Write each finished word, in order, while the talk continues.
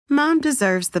Mom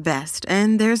deserves the best,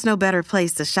 and there's no better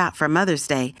place to shop for Mother's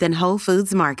Day than Whole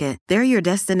Foods Market. They're your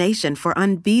destination for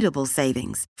unbeatable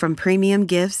savings, from premium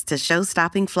gifts to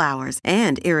show-stopping flowers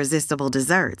and irresistible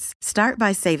desserts. Start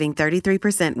by saving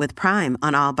 33% with Prime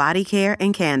on all body care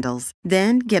and candles.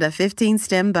 Then get a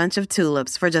 15-stem bunch of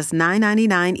tulips for just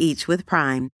 $9.99 each with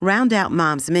Prime. Round out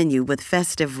Mom's menu with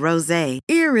festive rosé,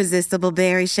 irresistible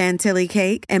berry chantilly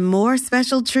cake, and more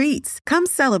special treats. Come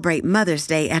celebrate Mother's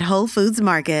Day at Whole Foods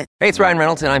Market. Hey, it's Ryan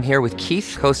Reynolds, and I'm here with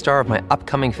Keith, co-star of my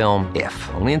upcoming film, If,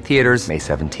 only in theaters May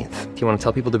 17th. Do you want to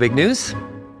tell people the big news?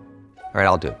 All right,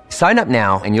 I'll do it. Sign up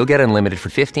now and you'll get unlimited for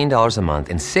 $15 a month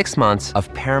and 6 months of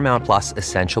Paramount Plus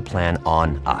Essential Plan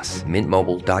on us.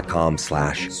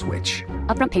 MintMobile.com/switch.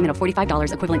 Upfront payment of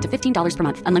 $45 equivalent to $15 per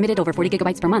month. Unlimited over 40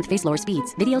 gigabytes per month. Face lower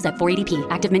speeds. Videos at 480p.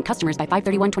 Active Mint customers by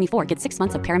 531.24 get 6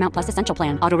 months of Paramount Plus Essential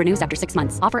Plan. Auto renews after 6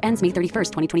 months. Offer ends May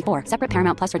 31st, 2024. Separate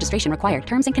Paramount Plus registration required.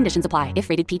 Terms and conditions apply if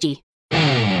rated PG.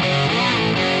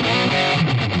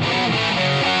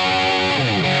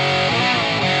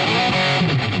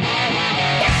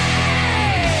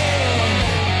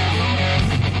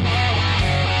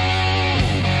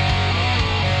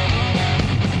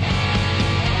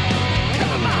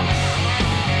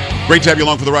 Great to have you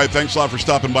along for the ride. Thanks a lot for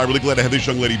stopping by. Really glad to have this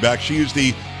young lady back. She's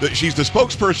the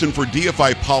spokesperson for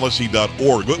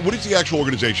DFIpolicy.org. What is the actual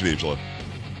organization, Angela?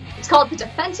 It's called the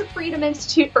Defense of Freedom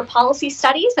Institute for Policy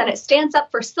Studies, and it stands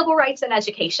up for civil rights and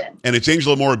education. And it's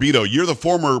Angela Morabito. You're the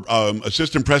former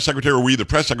assistant press secretary, or were you the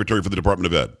press secretary for the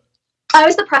Department of Ed? I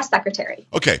was the press secretary.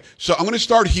 Okay, so I'm going to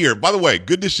start here. By the way,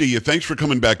 good to see you. Thanks for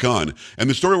coming back on. And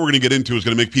the story we're going to get into is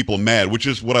going to make people mad, which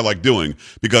is what I like doing,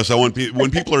 because I want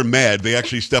when people are mad, they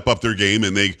actually step up their game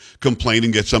and they complain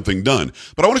and get something done.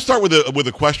 But I want to start with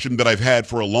a question that I've had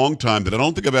for a long time that I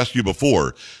don't think I've asked you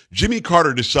before. Jimmy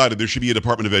Carter decided there should be a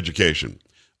Department of Education.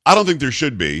 I don't think there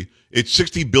should be. It's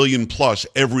 $60 billion plus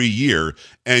every year,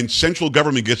 and central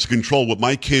government gets to control what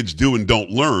my kids do and don't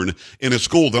learn in a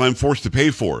school that I'm forced to pay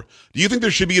for. Do you think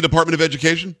there should be a Department of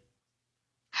Education?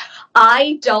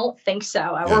 I don't think so.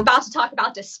 Yeah. We're about to talk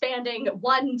about disbanding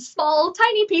one small,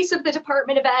 tiny piece of the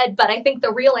Department of Ed, but I think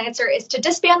the real answer is to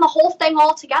disband the whole thing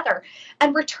altogether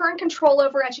and return control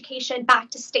over education back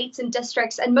to states and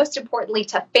districts, and most importantly,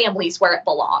 to families where it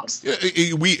belongs.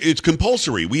 It's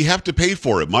compulsory. We have to pay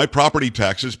for it. My property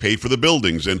taxes pay for the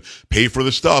buildings and pay for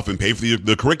the stuff and pay for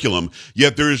the curriculum,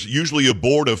 yet there's usually a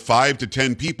board of 5 to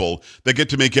 10 people that get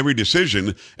to make every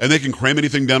decision, and they can cram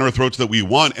anything down our throats that we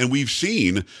want, and we've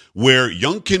seen where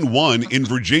Youngkin won in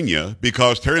Virginia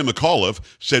because Terry McAuliffe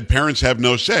said parents have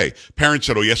no say. Parents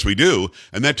said, oh, yes, we do.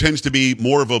 And that tends to be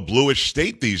more of a bluish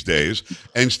state these days.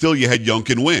 And still you had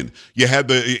Youngkin win. You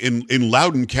had in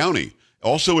Loudoun County,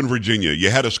 also in Virginia,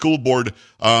 you had a school board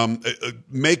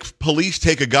make police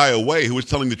take a guy away who was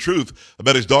telling the truth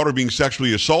about his daughter being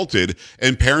sexually assaulted,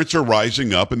 and parents are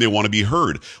rising up and they want to be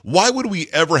heard. Why would we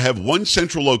ever have one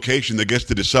central location that gets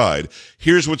to decide,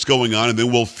 here's what's going on, and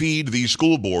then we'll feed these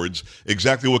school boards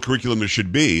exactly what curriculum there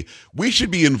should be? We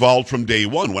should be involved from day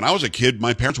one. When I was a kid,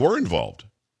 my parents were involved.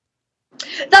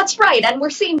 That's right. And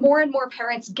we're seeing more and more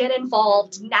parents get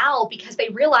involved now because they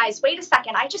realize, wait a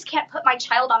second, I just can't put my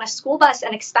child on a school bus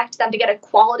and expect them to get a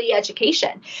quality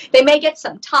education. They may get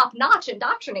some top-notch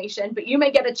indoctrination, but you may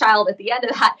get a child at the end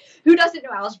of that who doesn't know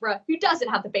algebra, who doesn't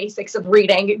have the basics of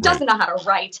reading, doesn't know how to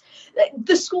write.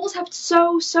 The schools have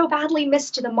so badly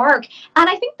missed the mark. And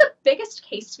I think the biggest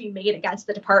case to be made against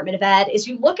the Department of Ed is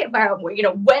you look at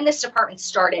when this department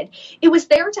started, it was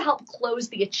there to help close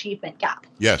the achievement gap.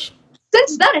 Yes.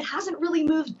 Since then, it hasn't really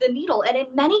moved the needle. And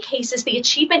in many cases, the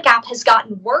achievement gap has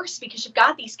gotten worse because you've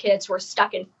got these kids who are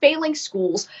stuck in failing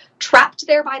schools, trapped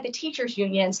there by the teachers'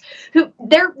 unions, who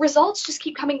their results just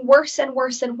keep coming worse and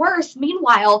worse and worse.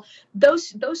 Meanwhile,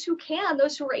 those who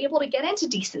are able to get into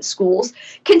decent schools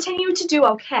continue to do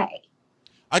okay.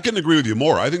 I couldn't agree with you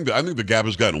more. I think the gap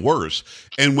has gotten worse.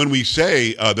 And when we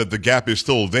say that the gap is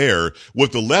still there,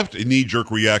 what the left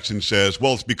knee-jerk reaction says,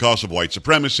 well, it's because of white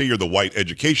supremacy or the white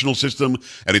educational system,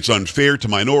 and it's unfair to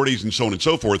minorities and so on and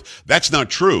so forth. That's not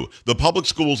true. The public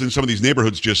schools in some of these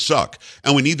neighborhoods just suck,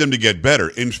 and we need them to get better.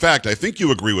 In fact, I think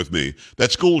you agree with me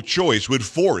that school choice would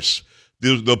force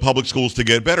the public schools to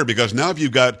get better, because now if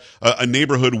you've got a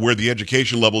neighborhood where the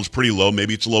education level is pretty low,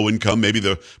 maybe it's low income, maybe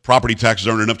the property taxes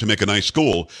aren't enough to make a nice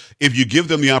school, if you give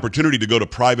them the opportunity to go to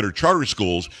private or charter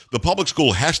schools, the public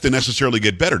school has to necessarily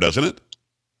get better, doesn't it?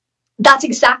 That's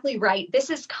exactly right. This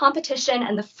is competition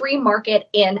and the free market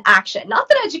in action. Not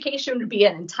that education would be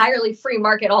an entirely free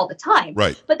market all the time,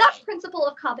 Right. but that principle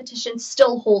of competition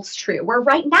still holds true. Where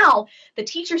right now, the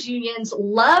teachers' unions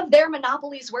love their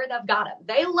monopolies where they've got them.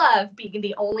 They love being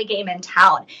the only game in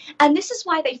town. And this is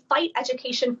why they fight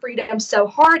education freedom so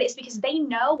hard, is because they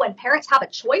know when parents have a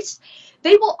choice,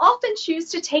 they will often choose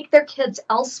to take their kids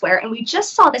elsewhere. And we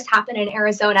just saw this happen in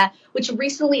Arizona, which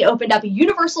recently opened up a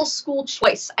universal school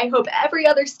choice. I hope every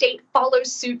other state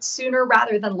follows suit sooner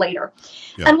rather than later.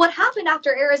 Yeah. And what happened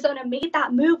after Arizona made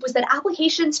that move was that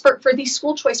applications for these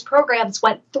school choice programs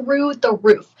went through the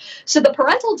roof. So the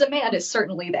parental demand is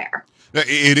certainly there.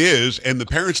 It is, and the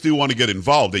parents do want to get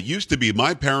involved. It used to be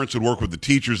my parents would work with the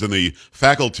teachers and the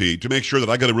faculty to make sure that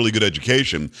I got a really good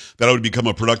education, that I would become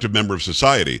a productive member of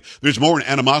society. There's more an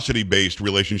animosity-based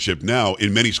relationship now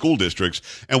in many school districts,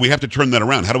 and we have to turn that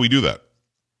around. How do we do that?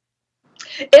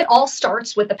 It all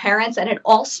starts with the parents, and it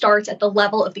all starts at the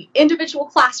level of the individual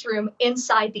classroom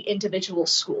inside the individual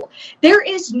school. There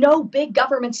is no big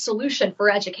government solution for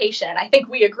education. I think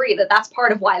we agree that that's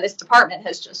part of why this department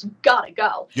has just got to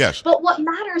go. Yes. But what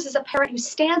matters is a parent who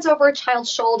stands over a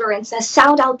child's shoulder and says,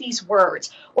 sound out these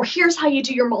words, or here's how you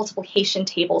do your multiplication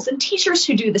tables, and teachers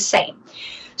who do the same.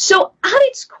 So at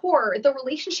its core, the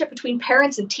relationship between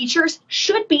parents and teachers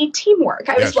should be teamwork.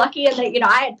 I was lucky in that,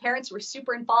 I had parents who were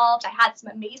super involved. I had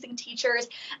some amazing teachers.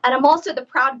 And I'm also the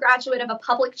proud graduate of a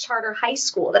public charter high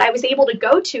school that I was able to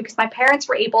go to because my parents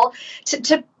were able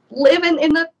to live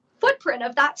in the footprint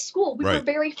of that school. We were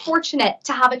very fortunate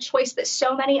to have a choice that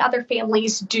so many other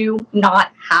families do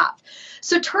not have.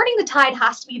 So turning the tide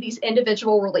has to be these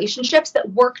individual relationships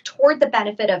that work toward the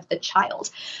benefit of the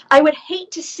child. I would hate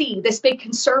to see this big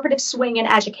conservative swing in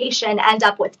education end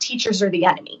up with teachers are the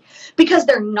enemy, because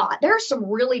they're not. There are some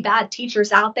really bad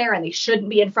teachers out there and they shouldn't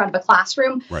be in front of a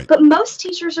classroom. But most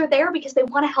teachers are there because they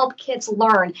want to help kids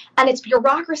learn. And it's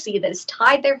bureaucracy that has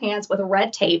tied their hands with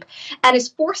red tape and is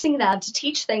forcing them to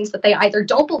teach things that they either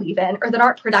don't believe in or that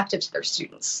aren't productive to their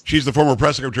students. She's the former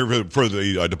press secretary for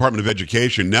the Department of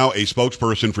Education, now a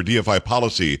spokesperson for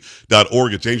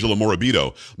DFIpolicy.org. It's Angela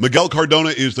Morabito. Miguel Cardona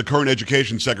is the current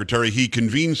education secretary. He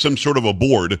convened some sort of a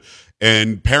board,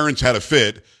 and parents had a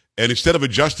fit. And instead of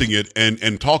adjusting it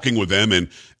and talking with them and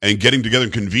getting together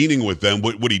and convening with them,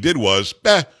 what he did was,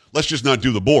 let's just not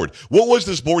do the board. What was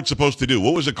this board supposed to do?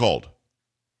 What was it called?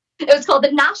 It was called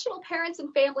the National Parents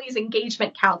and Families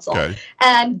Engagement Council. Okay.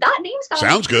 And that name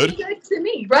sounds good to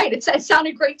me. Right. It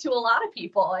sounded great to a lot of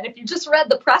people. And if you just read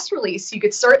the press release, you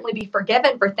could certainly be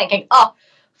forgiven for thinking,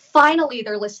 finally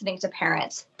they're listening to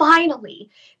parents. Finally,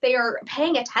 they are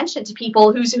paying attention to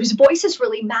people whose voices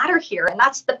really matter here. And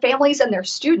that's the families and their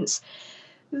students.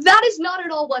 That is not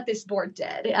at all what this board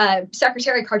did.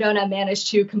 Secretary Cardona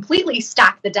managed to completely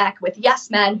stack the deck with yes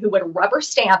men who would rubber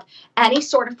stamp any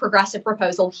sort of progressive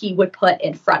proposal he would put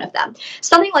in front of them.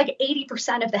 Something like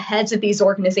 80% of the heads of these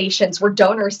organizations were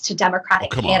donors to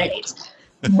Democratic candidates.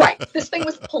 Right. This thing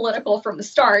was political from the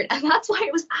start, and that's why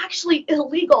it was actually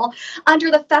illegal under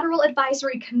the Federal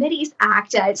Advisory Committees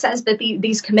Act. It says that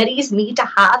these committees need to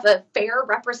have a fair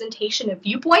representation of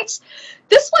viewpoints.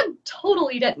 This one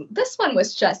totally didn't. This one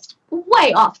was just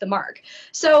way off the mark.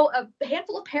 So a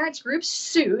handful of parents groups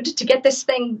sued to get this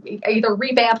thing either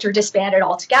revamped or disbanded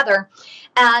altogether.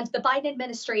 And the Biden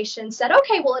administration said,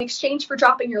 okay, well, in exchange for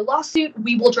dropping your lawsuit,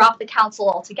 we will drop the council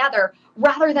altogether,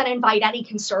 rather than invite any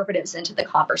conservatives into the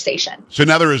conversation. So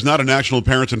now there is not a National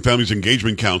Parents and Families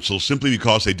Engagement Council simply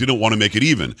because they didn't want to make it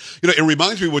even. It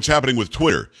reminds me of what's happening with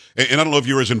Twitter. And I don't know if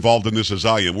you're as involved in this as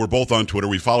I am. We're both on Twitter.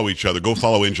 We follow each other. Go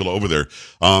follow Angela over there.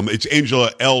 It's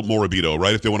Angela L. Morabito,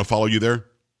 right? If they want to follow you there?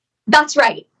 That's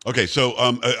right. Okay, so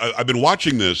I've been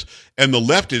watching this, and the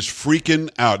left is freaking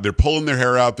out. They're pulling their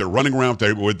hair out. They're running around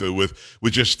there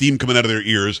with just steam coming out of their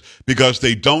ears because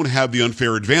they don't have the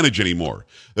unfair advantage anymore.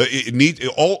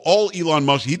 All Elon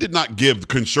Musk, he did not give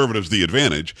conservatives the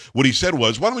advantage. What he said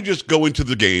was, why don't we just go into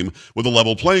the game with a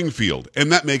level playing field?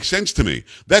 And that makes sense to me.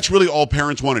 That's really all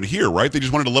parents wanted to hear, right? They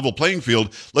just wanted a level playing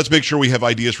field. Let's make sure we have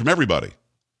ideas from everybody.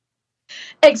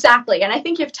 Exactly. And I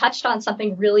think you've touched on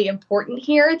something really important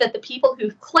here, that the people who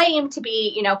claim to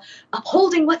be,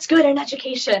 upholding what's good in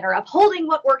education or upholding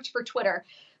what worked for Twitter,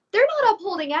 they're not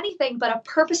upholding anything but a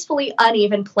purposefully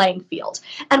uneven playing field.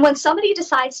 And when somebody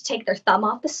decides to take their thumb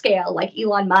off the scale, like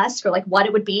Elon Musk, or like what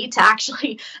it would be to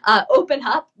actually open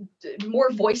up more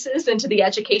voices into the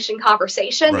education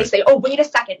conversation, They say, oh, wait a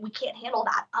second, we can't handle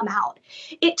that, I'm out.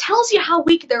 It tells you how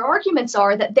weak their arguments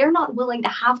are, that they're not willing to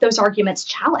have those arguments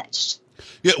challenged.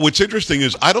 Yeah, what's interesting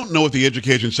is I don't know what the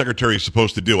education secretary is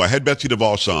supposed to do. I had Betsy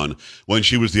DeVos on when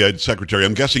she was the ed secretary.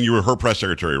 I'm guessing you were her press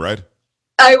secretary, right?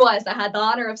 I was. I had the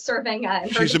honor of serving in her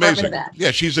She's Department amazing. of Ed.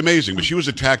 Yeah, she's amazing. But she was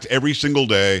attacked every single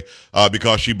day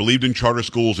because she believed in charter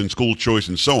schools and school choice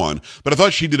and so on. But I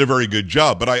thought she did a very good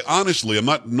job. But I honestly, I'm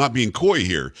not being coy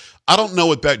here. I don't know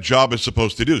what that job is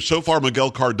supposed to do. So far,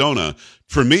 Miguel Cardona,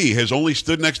 for me, has only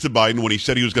stood next to Biden when he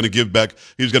said he was going to give back,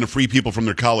 he was going to free people from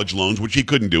their college loans, which he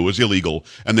couldn't do. It was illegal,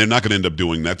 and they're not going to end up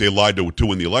doing that. They lied to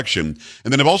win the election.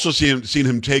 And then I've also seen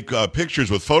him take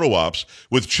pictures with photo ops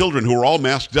with children who are all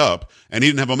masked up, and he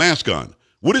didn't have a mask on.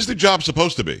 What is the job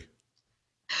supposed to be?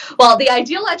 Well, the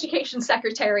ideal education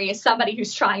secretary is somebody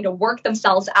who's trying to work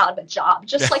themselves out of a job,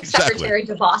 just like Exactly. Secretary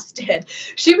DeVos did.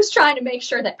 She was trying to make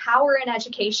sure that power in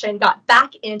education got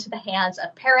back into the hands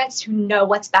of parents who know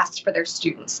what's best for their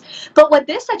students. But what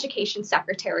this education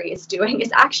secretary is doing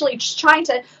is actually just trying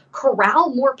to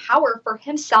corral more power for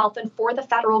himself and for the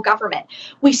federal government.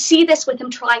 We see this with him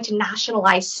trying to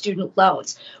nationalize student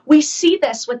loans. We see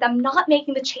this with them not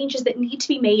making the changes that need to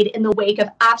be made in the wake of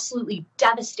absolutely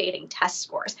devastating test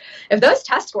scores. If those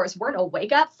test scores weren't a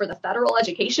wake up for the federal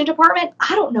education department,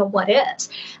 I don't know what is.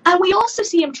 And we also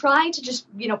see him trying to just,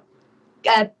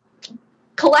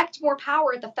 collect more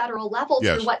power at the federal level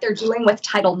through what they're doing with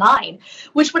Title IX,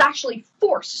 which would actually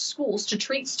force schools to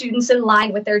treat students in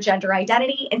line with their gender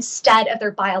identity instead of their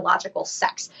biological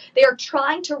sex. They are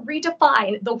trying to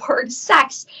redefine the word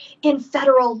sex in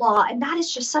federal law, and that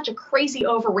is just such a crazy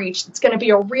overreach that's going to be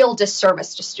a real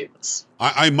disservice to students.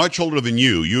 I'm much older than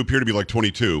you. You appear to be like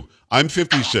 22. I'm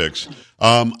 56.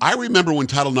 I remember when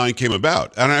Title IX came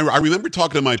about, and I remember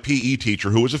talking to my PE teacher,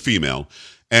 who was a female,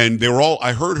 and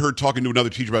I heard her talking to another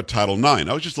teacher about Title IX.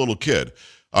 I was just a little kid.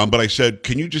 But I said,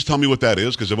 can you just tell me what that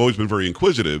is? Because I've always been very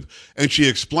inquisitive. And she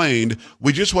explained,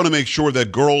 we just want to make sure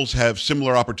that girls have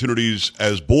similar opportunities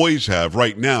as boys have.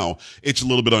 Right now, it's a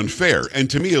little bit unfair. And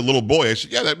to me, a little boy, I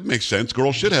said, yeah, that makes sense.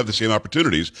 Girls should have the same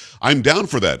opportunities. I'm down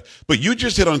for that. But you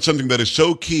just hit on something that is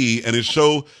so key and is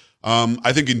so,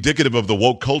 I think, indicative of the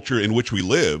woke culture in which we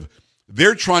live.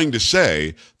 They're trying to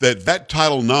say that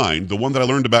Title IX, the one that I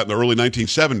learned about in the early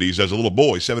 1970s as a little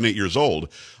boy, 7, 8 years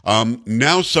old,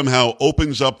 now somehow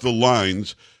opens up the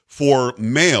lines for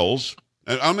males,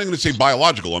 and I'm not going to say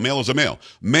biological, a male is a male,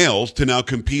 males to now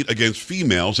compete against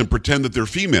females and pretend that they're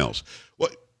females. Well,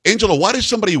 Angela, why does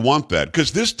somebody want that?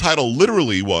 Because this title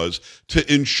literally was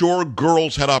to ensure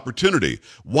girls had opportunity.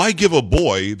 Why give a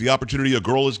boy the opportunity a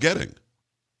girl is getting?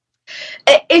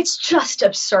 It's just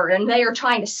absurd, and they are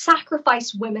trying to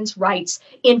sacrifice women's rights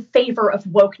in favor of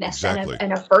wokeness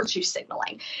and of virtue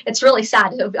signaling. It's really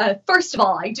sad. First of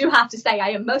all, I do have to say I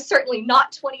am most certainly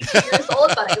not 22 years old,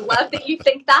 but I love that you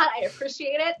think that. I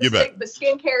appreciate it. The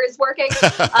skincare is working,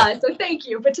 so thank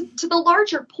you. But to the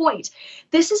larger point,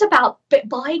 this is about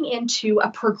buying into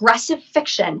a progressive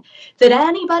fiction that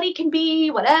anybody can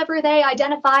be whatever they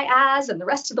identify as, and the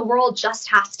rest of the world just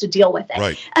has to deal with it.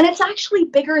 Right. And it's actually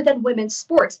bigger than women's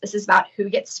sports. This is about who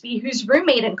gets to be whose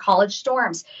roommate in college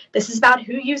dorms. This is about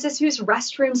who uses whose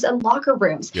restrooms and locker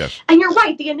rooms. Yes. And you're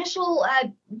right, the initial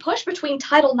push between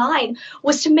Title IX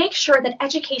was to make sure that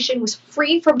education was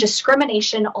free from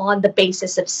discrimination on the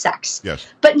basis of sex. Yes.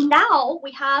 But now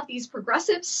we have these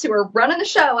progressives who are running the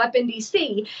show up in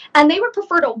D.C., and they would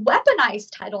prefer to weaponize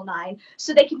Title IX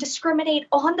so they can discriminate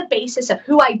on the basis of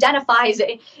who identifies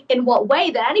in what way,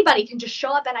 that anybody can just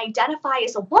show up and identify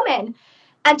as a woman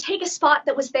and take a spot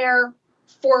that was there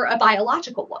for a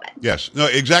biological woman. Yes, no,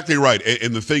 exactly right.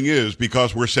 And the thing is,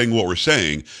 because we're saying what we're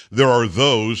saying, there are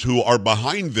those who are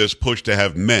behind this push to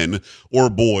have men or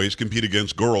boys compete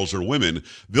against girls or women.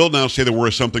 They'll now say that we're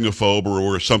a something-ophobe or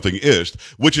we're a something-ist,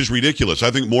 which is ridiculous.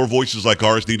 I think more voices like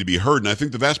ours need to be heard, and I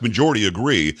think the vast majority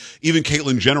agree. Even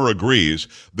Caitlyn Jenner agrees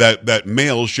that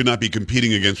males should not be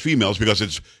competing against females because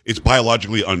it's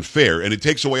biologically unfair, and it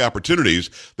takes away opportunities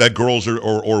that girls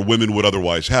or women would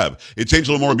otherwise have. It's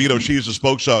Angela Morabito. She is the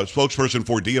spokesperson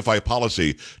for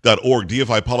DFIpolicy.org,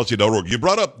 DFIpolicy.org. You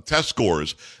brought up test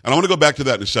scores, and I want to go back to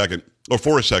that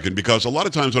for a second, because a lot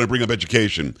of times when I bring up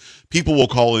education, people will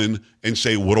call in and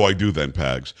say, what do I do then,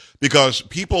 Pags? Because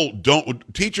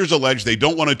teachers allege they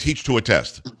don't want to teach to a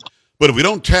test. But if we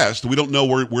don't test, we don't know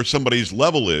where somebody's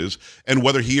level is and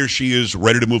whether he or she is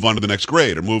ready to move on to the next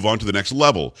grade or move on to the next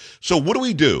level. So what do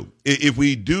we do? If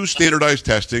we do standardized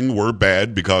testing, we're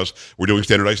bad because we're doing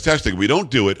standardized testing. If we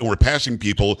don't do it and we're passing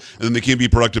people and then they can't be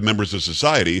productive members of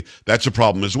society, that's a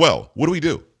problem as well. What do we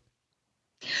do?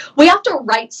 We have to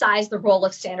right-size the role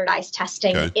of standardized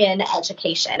testing Okay. in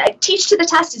education. Teach to the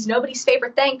test is nobody's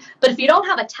favorite thing, but if you don't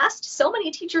have a test, so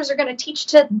many teachers are going to teach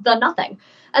to the nothing.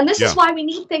 And this is why we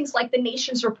need things like the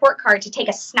nation's report card to take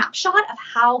a snapshot of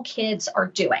how kids are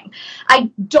doing. I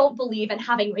don't believe in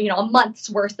having, a month's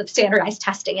worth of standardized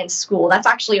testing in school. That's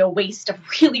actually a waste of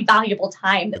really valuable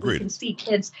time that Agreed. we can see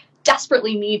kids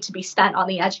desperately need to be spent on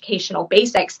the educational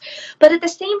basics. But at the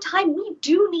same time, we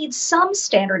do need some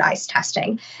standardized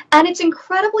testing. And it's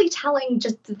incredibly telling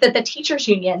just that the teachers'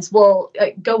 unions will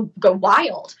go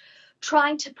wild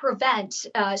trying to prevent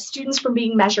students from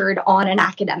being measured on an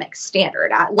academic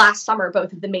standard. Last summer,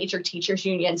 both of the major teachers'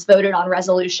 unions voted on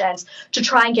resolutions to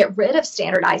try and get rid of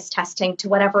standardized testing to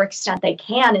whatever extent they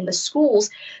can in the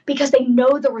schools because they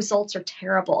know the results are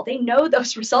terrible. They know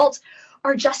those results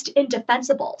are just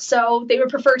indefensible. So they would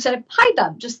prefer to hide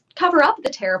them, just cover up the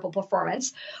terrible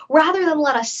performance, rather than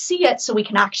let us see it so we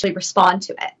can actually respond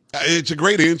to it. It's a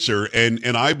great answer, and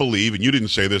I believe, and you didn't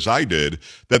say this, I did,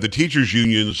 that the teachers'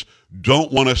 unions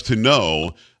don't want us to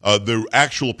know the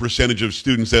actual percentage of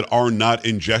students that are not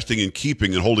ingesting and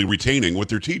keeping and wholly retaining what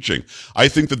they're teaching. I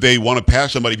think that they want to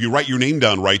pass somebody. If you write your name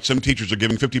down right, some teachers are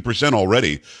giving 50%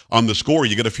 already on the score.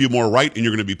 You get a few more right, and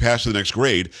you're going to be passed to the next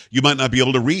grade. You might not be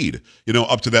able to read,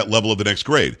 up to that level of the next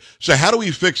grade. So how do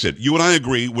we fix it? You and I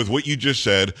agree with what you just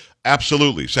said.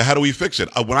 Absolutely. So how do we fix it?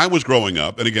 When I was growing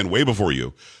up, and again, way before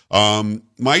you,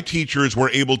 my teachers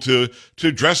were able to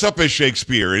dress up as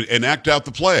Shakespeare and act out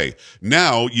the play.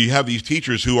 Now you have these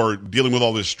teachers who are dealing with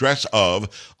all this stress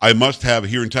of, I must have,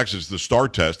 here in Texas, the STAR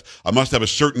test. I must have a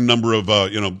certain number of,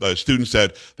 students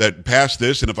that pass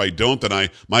this. And if I don't, then I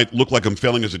might look like I'm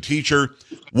failing as a teacher.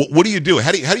 What do you do?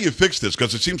 How do you fix this?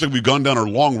 Because it seems like we've gone down a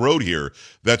long road here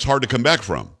that's hard to come back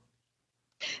from.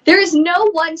 There is no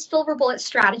one silver bullet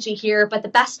strategy here, but the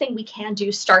best thing we can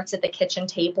do starts at the kitchen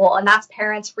table, and that's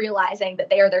parents realizing that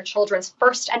they are their children's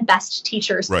first and best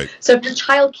teachers. Right. So if your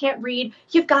child can't read,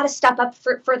 you've got to step up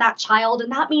for that child,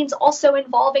 and that means also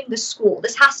involving the school.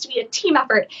 This has to be a team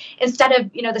effort instead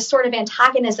of, the sort of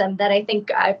antagonism that I think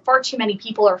far too many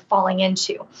people are falling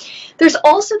into. There's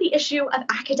also the issue of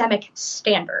academic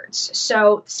standards.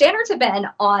 So standards have been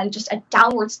on just a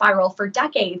downward spiral for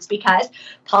decades because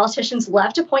politicians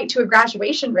love to point to a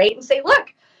graduation rate and say,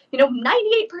 look,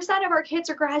 98% of our kids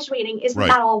are graduating. Isn't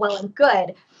that all well and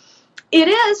good? It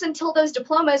is until those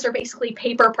diplomas are basically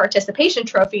paper participation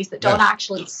trophies that don't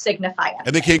actually signify anything.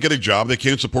 And they can't get a job. They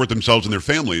can't support themselves and their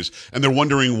families. And they're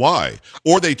wondering why.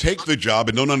 Or they take the job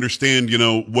and don't understand,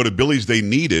 what abilities they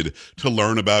needed to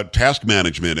learn about task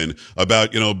management and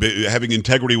about, having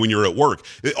integrity when you're at work.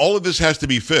 All of this has to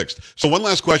be fixed. So one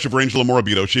last question for Angela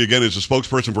Morabito. She, again, is a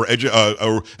spokesperson for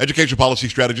education policy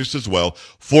strategist as well.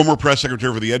 Former press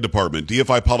secretary for the Ed Department.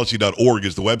 DFIpolicy.org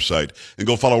is the website. And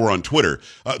go follow her on Twitter.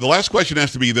 The last question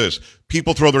has to be this.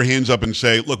 People throw their hands up and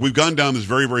say, look, we've gone down this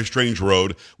very, very strange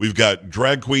road. We've got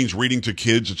drag queens reading to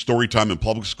kids at story time in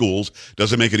public schools.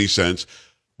 Doesn't make any sense.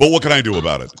 But what can I do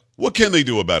about it? What can they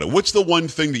do about it? What's the one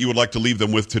thing that you would like to leave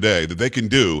them with today that they can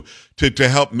do to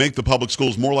help make the public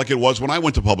schools more like it was when I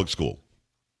went to public school?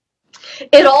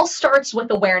 It all starts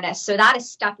with awareness. So that is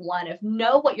step one of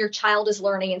know what your child is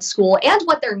learning in school and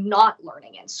what they're not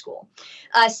learning in school.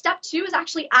 Step two is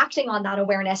actually acting on that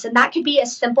awareness. And that could be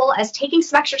as simple as taking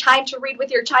some extra time to read with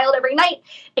your child every night.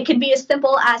 It can be as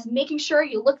simple as making sure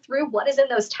you look through what is in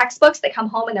those textbooks that come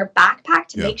home in their backpack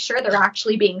to make sure they're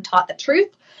actually being taught the truth.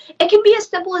 It can be as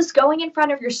simple as going in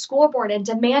front of your school board and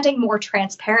demanding more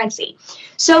transparency.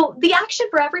 So the action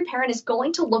for every parent is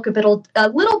going to look a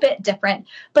little bit different,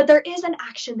 but there is an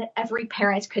action that every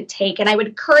parent could take. And I would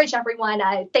encourage everyone,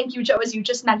 thank you, Joe, as you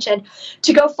just mentioned,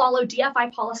 to go follow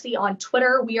DFI Policy on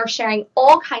Twitter. We are sharing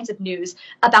all kinds of news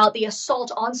about the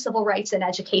assault on civil rights in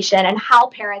education and how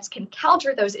parents can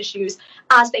counter those issues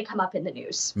as they come up in the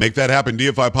news. Make that happen.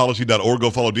 DFIpolicy.org. Go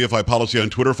follow DFI Policy on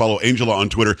Twitter. Follow Angela on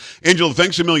Twitter. Angela,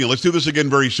 thanks a million. Let's do this again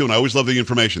very soon. I always love the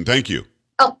information. Thank you.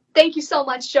 Oh, thank you so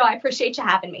much, Joe. I appreciate you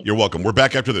having me. You're welcome. We're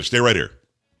back after this. Stay right here.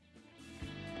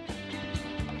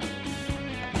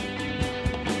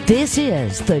 This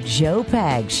is the Joe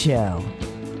Pags Show.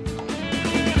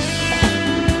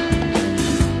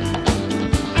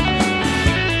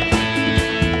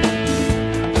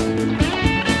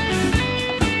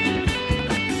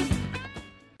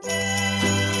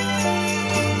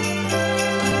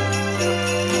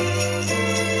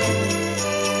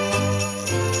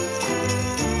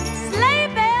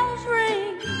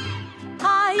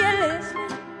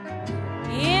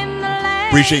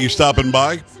 Appreciate you stopping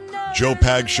by. Joe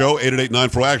Pags Show, 888-94.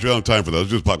 Actually, I don't have time for those.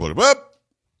 Just pop.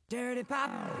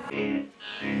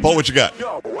 Paul, what you got?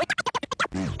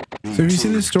 So have you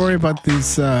seen this story about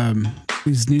these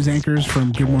news anchors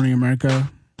from Good Morning America?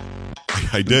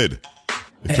 I did.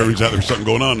 It turns out there's something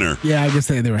going on there. Yeah, I guess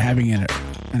they were having an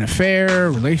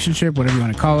affair, relationship, whatever you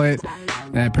want to call it.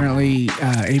 And apparently,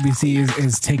 ABC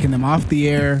is taking them off the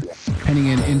air, pending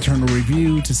an internal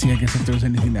review to see, I guess, if there was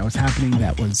anything that was happening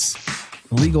that was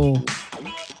illegal.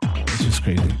 It's just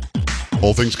crazy.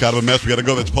 Whole thing's kind of a mess. We got to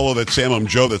go. That's Polo. That's Sam. I'm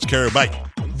Joe. That's Kara. Bye.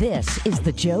 This is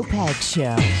the Joe Pags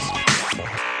Show.